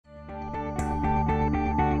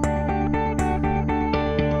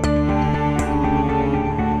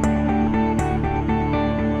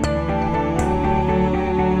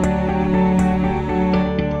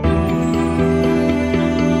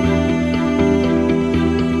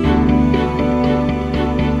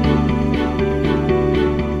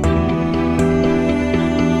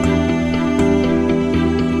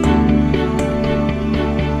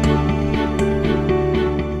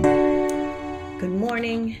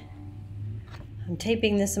I'm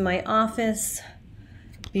taping this in my office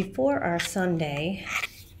before our Sunday.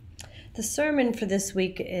 The sermon for this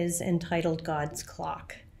week is entitled God's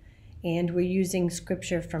Clock, and we're using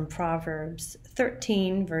scripture from Proverbs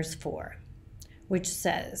 13, verse 4, which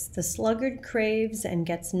says, "The sluggard craves and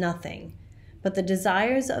gets nothing, but the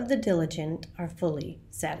desires of the diligent are fully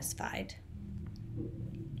satisfied."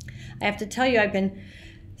 I have to tell you, I've been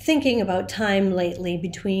thinking about time lately.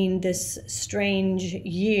 Between this strange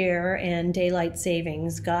year and daylight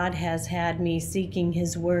savings, God has had me seeking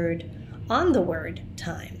His word on the word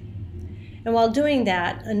time. And while doing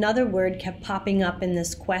that, another word kept popping up in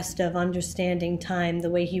this quest of understanding time the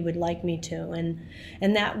way He would like me to,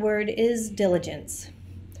 and that word is diligence.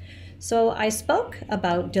 So I spoke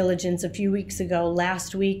about diligence a few weeks ago,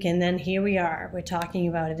 last week, and then here we are. We're talking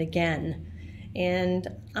about it again. And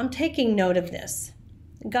I'm taking note of this.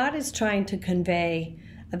 God is trying to convey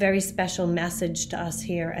a very special message to us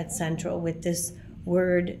here at Central with this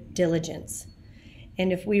word diligence.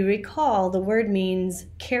 And if we recall, the word means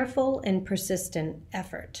careful and persistent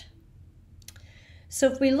effort.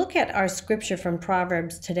 So if we look at our scripture from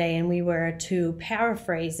Proverbs today and we were to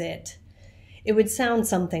paraphrase it, it would sound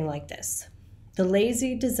something like this: "The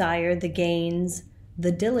lazy desire the gains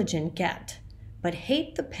the diligent get, but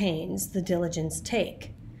hate the pains the diligents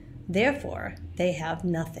take. Therefore, they have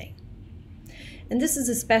nothing." And this is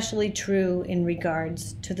especially true in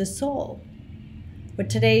regards to the soul. What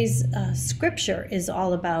today's scripture is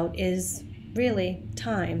all about is really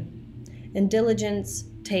time. And diligence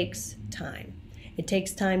takes time. It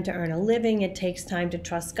takes time to earn a living. It takes time to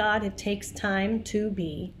trust God. It takes time to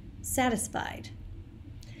be satisfied.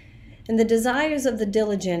 And the desires of the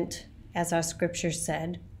diligent, as our scripture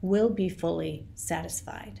said, will be fully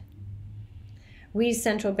satisfied. We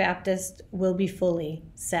Central Baptist will be fully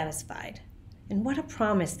satisfied. And what a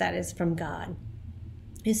promise that is from God.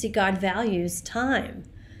 You see, God values time.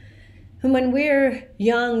 And when we're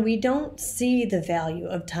young, we don't see the value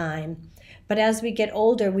of time. But as we get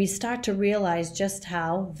older, we start to realize just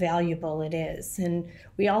how valuable it is. And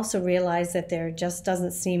we also realize that there just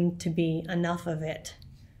doesn't seem to be enough of it.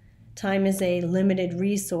 Time is a limited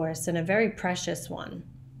resource and a very precious one.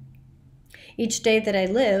 Each day that I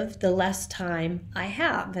live, the less time I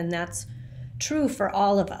have, and that's true for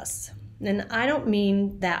all of us. And I don't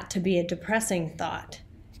mean that to be a depressing thought.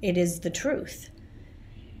 It is the truth.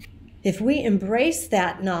 If we embrace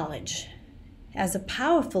that knowledge as a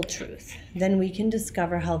powerful truth, then we can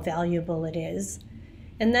discover how valuable it is,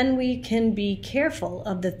 and then we can be careful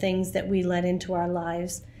of the things that we let into our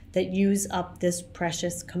lives that use up this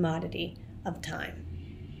precious commodity of time.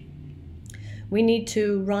 We need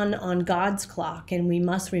to run on God's clock, and we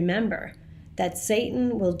must remember that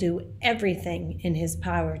Satan will do everything in his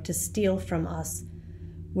power to steal from us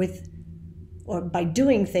by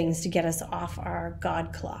doing things to get us off our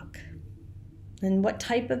God clock. And what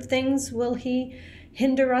type of things will he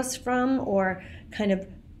hinder us from or kind of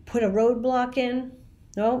put a roadblock in?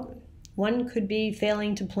 Well, one could be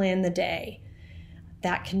failing to plan the day.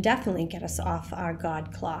 That can definitely get us off our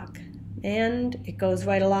God clock. And it goes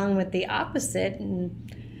right along with the opposite,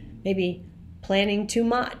 and maybe planning too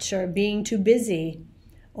much or being too busy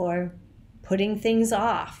or putting things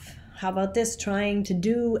off. How about this? Trying to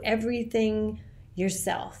do everything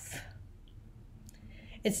yourself.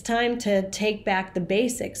 It's time to take back the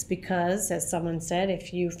basics because, as someone said,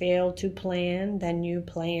 if you fail to plan, then you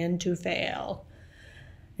plan to fail.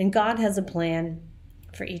 And God has a plan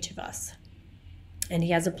for each of us. And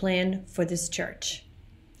He has a plan for this church.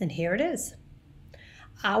 And here it is.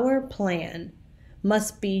 Our plan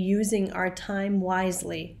must be using our time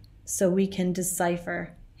wisely so we can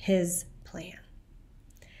decipher His plan.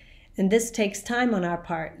 And this takes time on our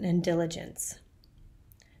part and diligence.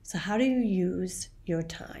 So how do you use your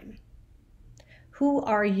time? Who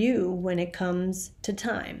are you when it comes to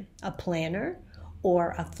time? A planner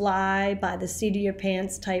or a fly by the seat of your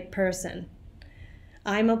pants type person?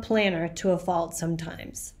 I'm a planner to a fault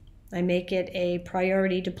sometimes. I make it a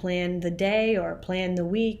priority to plan the day or plan the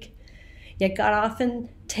week. Yet God often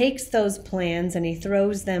takes those plans and He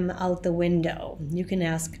throws them out the window. You can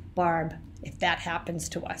ask Barb if that happens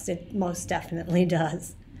to us. It most definitely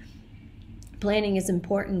does. Planning is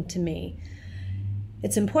important to me.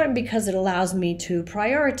 It's important because it allows me to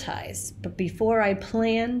prioritize. But before I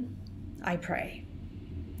plan, I pray.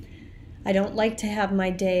 I don't like to have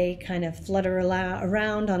my day kind of flutter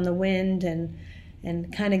around on the wind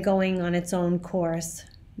and kind of going on its own course.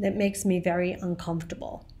 That makes me very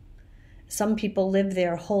uncomfortable. Some people live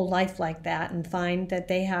their whole life like that and find that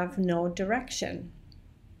they have no direction.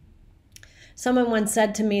 Someone once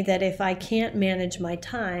said to me that if I can't manage my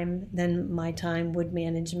time, then my time would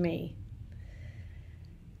manage me.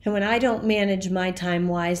 And when I don't manage my time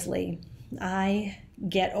wisely, I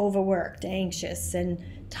get overworked, anxious, and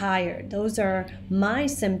tired. Those are my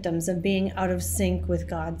symptoms of being out of sync with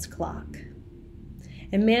God's clock.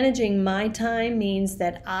 And managing my time means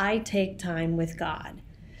that I take time with God.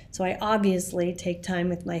 So I obviously take time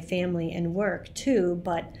with my family and work too,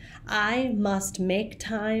 but I must make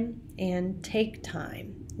time and take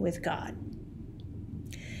time with God.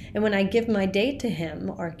 And when I give my day to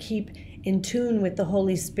Him or keep in tune with the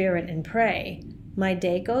Holy Spirit and pray, my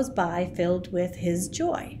day goes by filled with His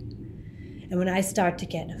joy. And when I start to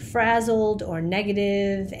get frazzled or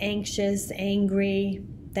negative, anxious, angry,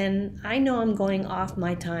 then I know I'm going off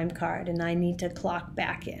my time card and I need to clock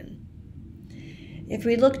back in. If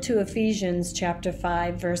we look to Ephesians chapter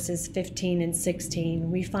 5, verses 15 and 16,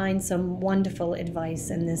 we find some wonderful advice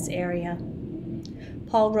in this area.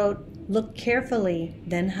 Paul wrote, "Look carefully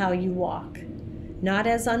then how you walk, not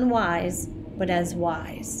as unwise, but as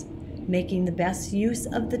wise, making the best use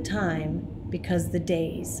of the time, because the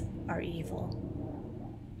days are evil."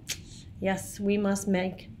 Yes, we must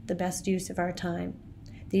make the best use of our time.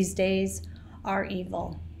 These days are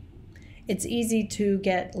evil. It's easy to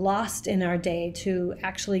get lost in our day, to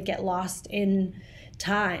actually get lost in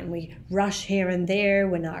time. We rush here and there.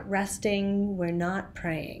 We're not resting. We're not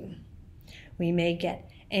praying. We may get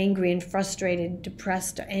angry and frustrated,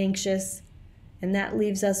 depressed or anxious, and that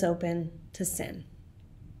leaves us open to sin.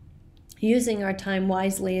 Using our time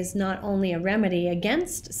wisely is not only a remedy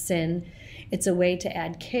against sin, it's a way to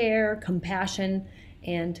add care, compassion,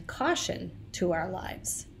 and caution to our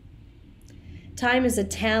lives. Time is a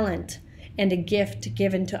talent and a gift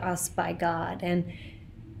given to us by God, and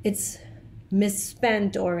it's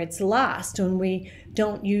misspent or it's lost when we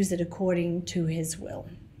don't use it according to His will.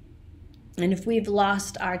 And if we've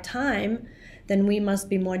lost our time, then we must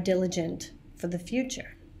be more diligent for the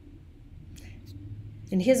future.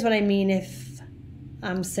 And here's what I mean if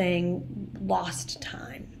I'm saying lost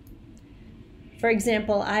time. For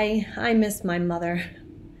example, I miss my mother.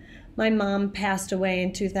 My mom passed away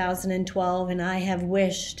in 2012, and I have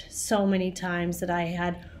wished so many times that I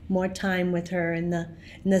had more time with her in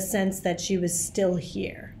the sense that she was still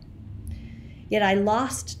here. Yet I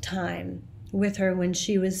lost time with her when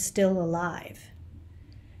she was still alive.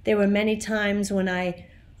 There were many times when I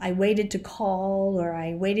waited to call or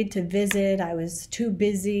I waited to visit. I was too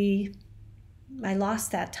busy. I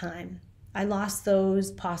lost that time. I lost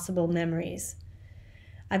those possible memories.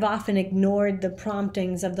 I've often ignored the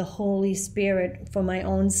promptings of the Holy Spirit for my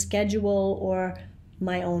own schedule or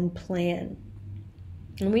my own plan.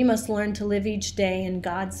 And we must learn to live each day in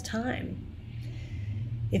God's time.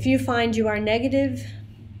 If you find you are negative,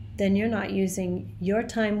 then you're not using your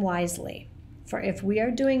time wisely. For if we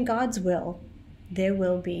are doing God's will, there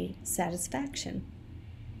will be satisfaction.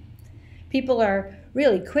 People are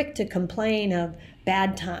really quick to complain of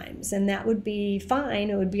bad times, and that would be fine.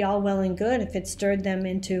 It would be all well and good if it stirred them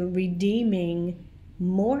into redeeming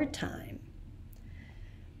more time.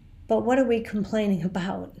 But what are we complaining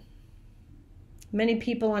about? Many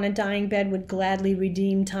people on a dying bed would gladly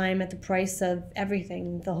redeem time at the price of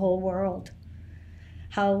everything, the whole world.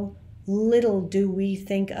 How little do we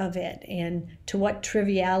think of it, and to what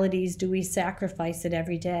trivialities do we sacrifice it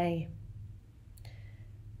every day?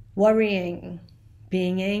 Worrying,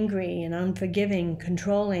 being angry and unforgiving,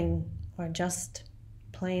 controlling, or just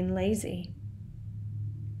plain lazy.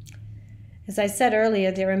 As I said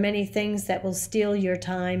earlier, there are many things that will steal your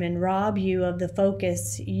time and rob you of the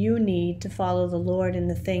focus you need to follow the Lord in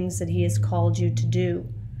the things that He has called you to do.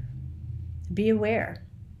 Be aware.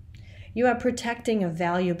 You are protecting a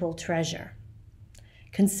valuable treasure.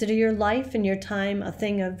 Consider your life and your time a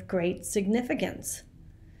thing of great significance.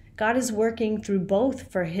 God is working through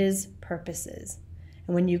both for His purposes.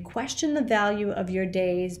 And when you question the value of your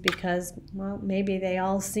days because, well, maybe they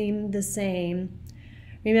all seem the same,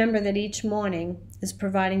 remember that each morning is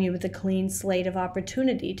providing you with a clean slate of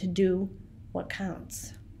opportunity to do what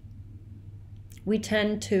counts. We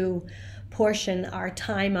tend to portion our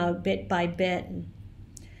time out bit by bit.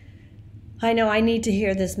 I know I need to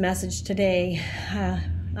hear this message today.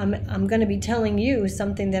 I'm going to be telling you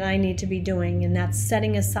something that I need to be doing, and that's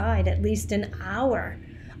setting aside at least an hour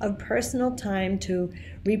of personal time to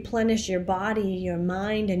replenish your body, your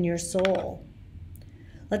mind, and your soul.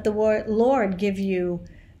 Let the Lord give you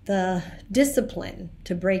the discipline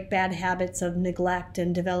to break bad habits of neglect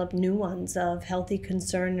and develop new ones of healthy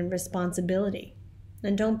concern and responsibility.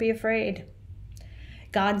 And don't be afraid.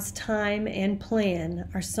 God's time and plan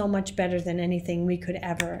are so much better than anything we could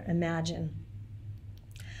ever imagine.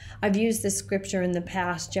 I've used this scripture in the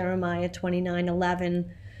past, Jeremiah 29:11.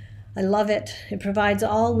 I love it. It provides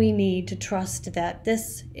all we need to trust that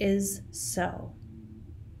this is so.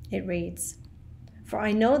 It reads, "For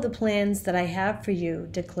I know the plans that I have for you,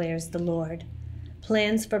 declares the Lord,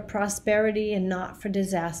 plans for prosperity and not for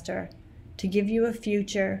disaster, to give you a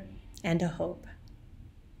future and a hope."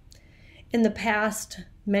 In the past,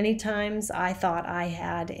 many times I thought I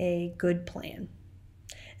had a good plan.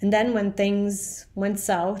 And then when things went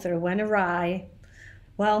south or went awry,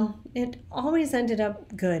 well, it always ended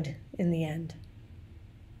up good in the end.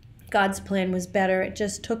 God's plan was better. It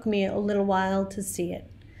just took me a little while to see it.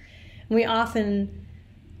 We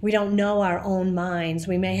don't know our own minds.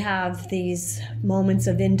 We may have these moments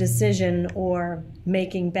of indecision or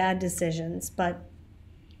making bad decisions, but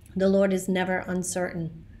the Lord is never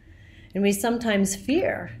uncertain. And we sometimes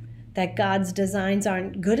fear that God's designs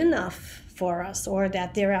aren't good enough for us or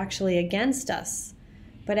that they're actually against us.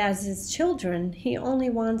 But as His children, He only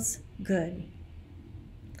wants good.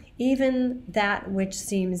 Even that which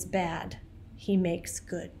seems bad, He makes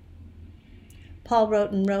good. Paul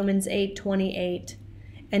wrote in Romans 8:28,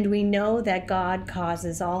 "And we know that God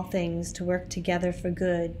causes all things to work together for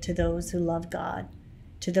good to those who love God,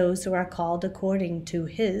 to those who are called according to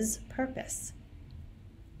His purpose."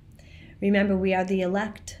 Remember, we are the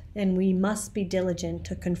elect, and we must be diligent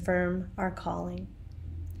to confirm our calling.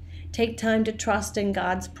 Take time to trust in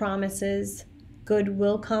God's promises. Good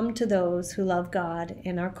will come to those who love God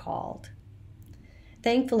and are called.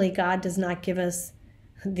 Thankfully, God does not give us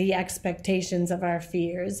the expectations of our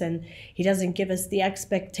fears, and He doesn't give us the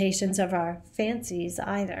expectations of our fancies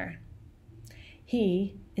either.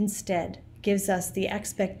 He, instead, gives us the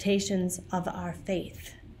expectations of our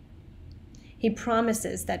faith. He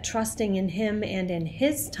promises that trusting in Him and in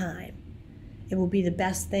His time, it will be the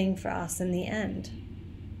best thing for us in the end.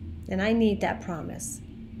 And I need that promise.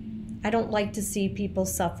 I don't like to see people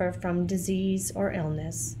suffer from disease or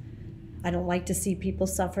illness. I don't like to see people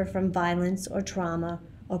suffer from violence or trauma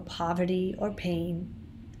or poverty or pain.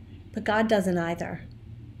 But God doesn't either.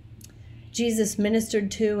 Jesus ministered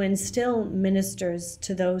to and still ministers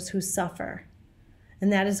to those who suffer.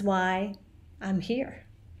 And that is why I'm here.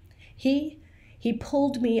 He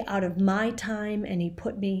pulled me out of my time and He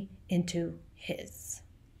put me into His.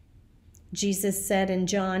 Jesus said in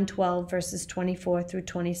John 12, verses 24 through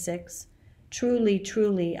 26, "Truly,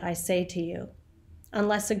 truly, I say to you,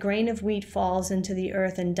 unless a grain of wheat falls into the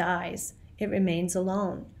earth and dies, it remains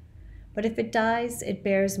alone. But if it dies, it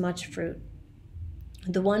bears much fruit.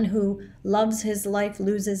 The one who loves his life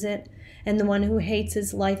loses it, and the one who hates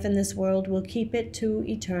his life in this world will keep it to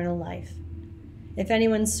eternal life. If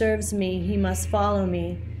anyone serves me, he must follow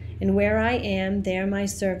me, and where I am, there my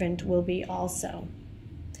servant will be also.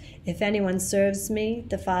 If anyone serves me,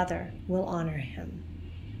 the Father will honor him."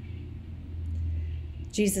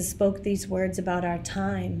 Jesus spoke these words about our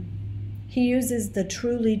time. He uses the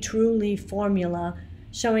truly, truly formula,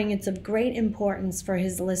 showing it's of great importance for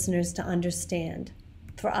His listeners to understand,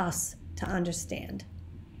 for us to understand.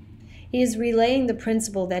 He is relaying the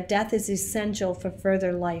principle that death is essential for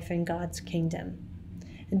further life in God's kingdom.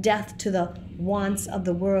 Death to the wants of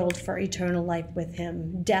the world for eternal life with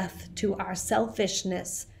Him. Death to our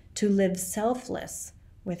selfishness to live selfless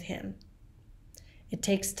with Him. It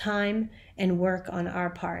takes time and work on our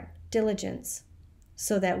part, diligence,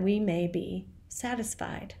 so that we may be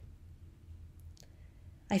satisfied.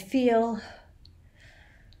 I feel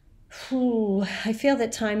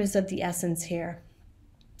that time is of the essence here.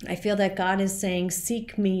 I feel that God is saying,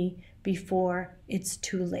 seek me before it's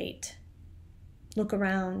too late. Look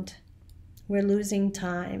around. We're losing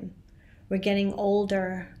time. We're getting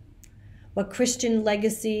older. What Christian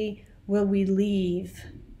legacy will we leave?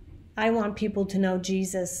 I want people to know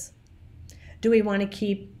Jesus. Do we want to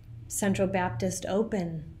keep Central Baptist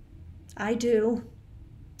open? I do.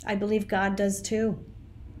 I believe God does too.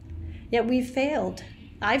 Yet we've failed.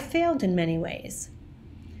 I've failed in many ways.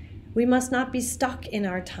 We must not be stuck in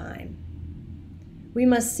our time. We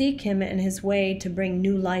must seek Him and His way to bring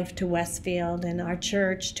new life to Westfield and our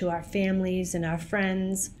church, to our families and our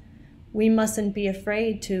friends. We mustn't be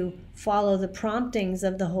afraid to follow the promptings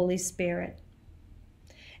of the Holy Spirit.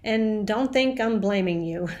 And don't think I'm blaming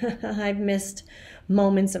you. I've missed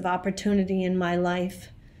moments of opportunity in my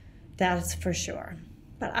life, that's for sure.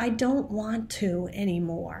 But I don't want to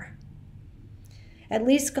anymore. At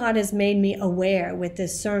least God has made me aware with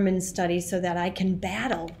this sermon study so that I can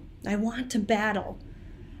battle. I want to battle.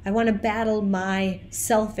 I want to battle my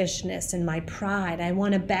selfishness and my pride. I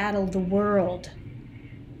want to battle the world.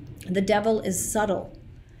 The devil is subtle,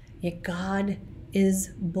 yet God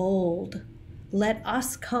is bold. Let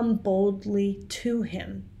us come boldly to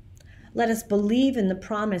Him. Let us believe in the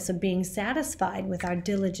promise of being satisfied with our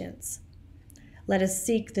diligence. Let us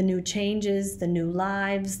seek the new changes, the new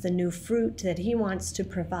lives, the new fruit that He wants to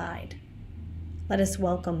provide. Let us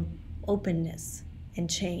welcome openness and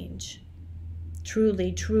change.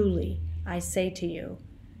 Truly, truly, I say to you,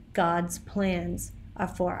 God's plans are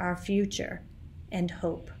for our future and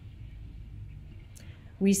hope.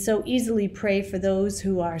 We so easily pray for those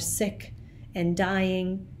who are sick and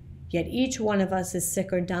dying, yet each one of us is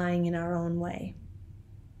sick or dying in our own way.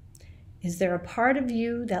 Is there a part of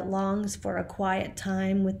you that longs for a quiet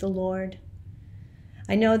time with the Lord?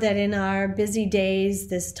 I know that in our busy days,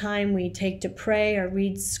 this time we take to pray or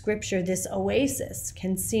read scripture, this oasis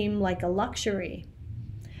can seem like a luxury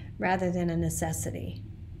rather than a necessity.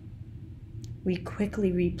 We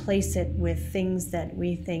quickly replace it with things that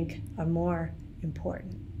we think are more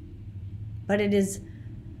important. But it is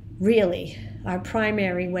really our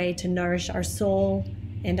primary way to nourish our soul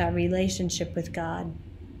and our relationship with God.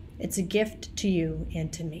 It's a gift to you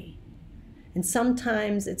and to me. And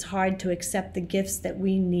sometimes it's hard to accept the gifts that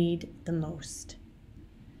we need the most.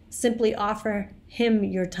 Simply offer Him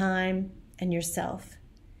your time and yourself.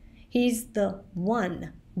 He's the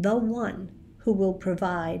one who will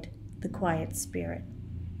provide the quiet spirit.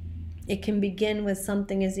 It can begin with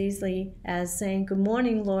something as easily as saying, "Good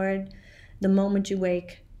morning, Lord," the moment you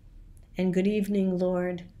wake, and "Good evening,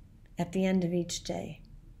 Lord," at the end of each day.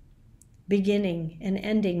 Beginning and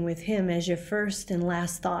ending with Him as your first and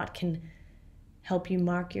last thought can help you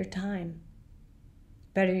mark your time.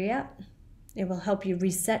 Better yet, it will help you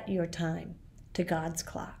reset your time to God's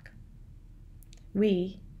clock.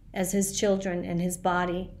 We, as His children and His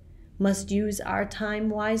body, must use our time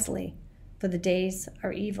wisely, for the days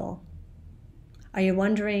are evil. Are you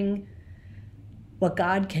wondering what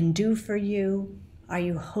God can do for you? Are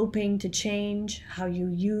you hoping to change how you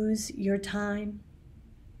use your time?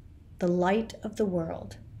 The light of the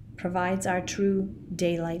world provides our true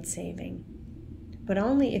daylight saving, but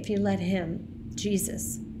only if you let Him,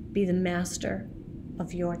 Jesus, be the master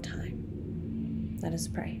of your time. Let us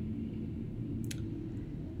pray.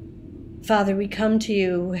 Father, we come to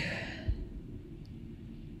you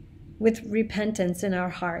with repentance in our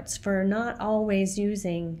hearts for not always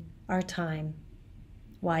using our time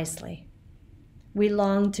wisely. We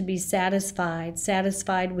long to be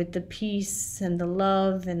satisfied with the peace and the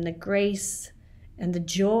love and the grace and the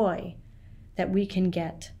joy that we can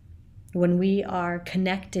get when we are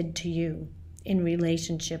connected to you, in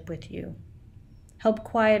relationship with you. Help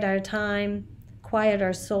quiet our time, quiet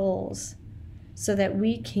our souls, so that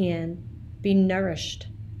we can be nourished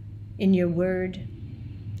in your word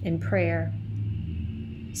and prayer,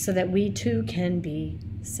 so that we too can be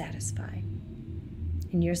satisfied.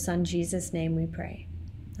 In your Son Jesus' name we pray.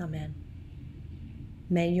 Amen.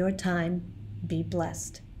 May your time be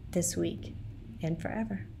blessed this week and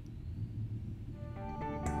forever.